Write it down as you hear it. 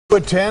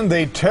At 10,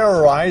 they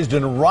terrorized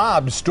and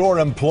robbed store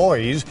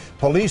employees.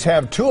 Police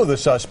have 2 of the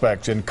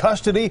suspects in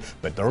custody,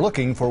 but they're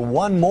looking for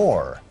 1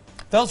 more.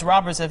 Those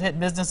robbers have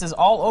hit businesses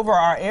all over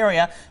our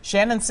area.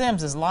 Shannon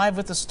Sims is live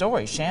with the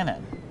story.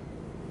 Shannon.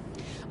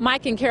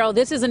 Mike and Carol,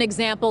 this is an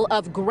example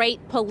of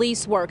great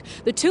police work.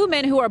 The 2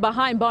 men who are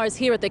behind bars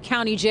here at the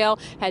county jail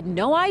had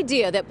no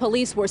idea that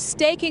police were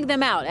staking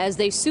them out as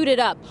they suited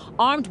up,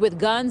 armed with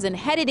guns, and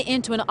headed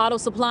into an auto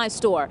supply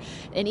store.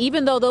 And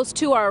even though those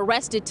 2 are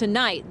arrested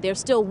tonight, there's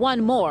still 1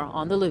 more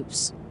on the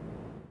loose.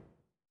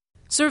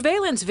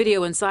 Surveillance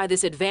video inside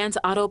this Advance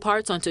Auto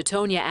Parts on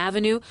Teutonia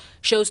Avenue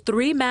shows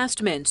 3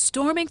 masked men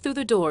storming through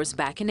the doors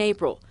back in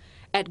April.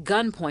 At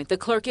gunpoint, the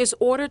clerk is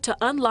ordered to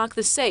unlock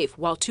the safe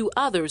while 2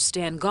 others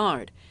stand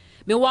guard.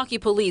 Milwaukee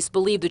police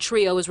believe the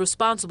trio is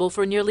responsible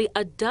for nearly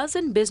a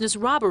dozen business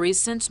robberies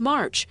since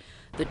March.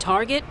 The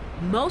target,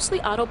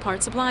 mostly auto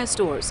parts supply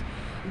stores.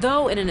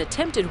 Though in an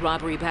attempted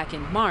robbery back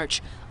in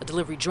March, a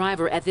delivery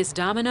driver at this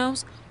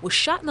Domino's was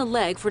shot in the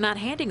leg for not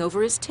handing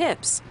over his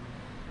tips.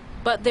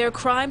 But their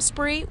crime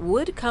spree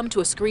would come to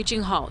a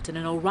screeching halt in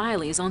an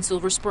O'Reilly's on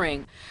Silver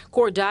Spring.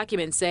 Court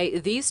documents say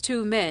these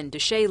 2 men,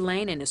 Deshae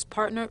Lane and his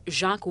partner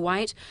Jacques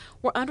White,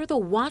 were under the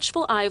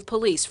watchful eye of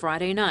police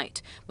Friday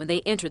night when they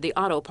entered the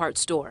auto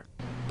parts store.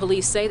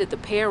 Police say that the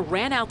pair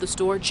ran out the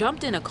store,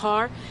 jumped in a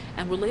car,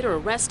 and were later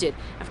arrested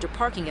after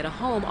parking at a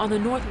home on the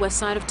northwest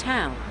side of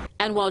town.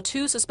 And while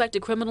 2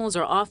 suspected criminals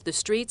are off the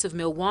streets of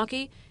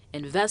Milwaukee,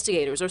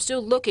 investigators are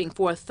still looking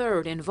for a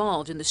 3rd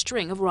involved in the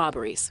string of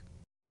robberies.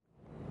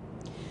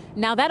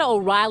 Now, that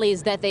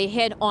O'Reilly's that they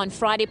hit on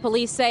Friday,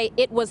 police say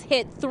it was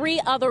hit 3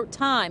 other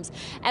times.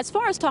 As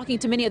far as talking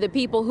to many of the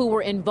people who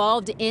were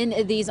involved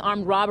in these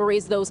armed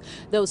robberies,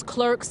 those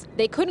clerks,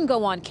 they couldn't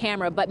go on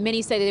camera, but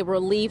many say they were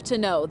relieved to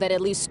know that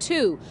at least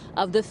 2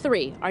 of the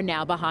 3 are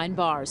now behind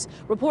bars.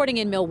 Reporting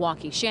in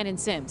Milwaukee, Shannon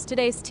Sims,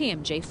 today's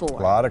TMJ4.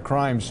 A lot of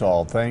crime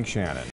solved. Thanks, Shannon.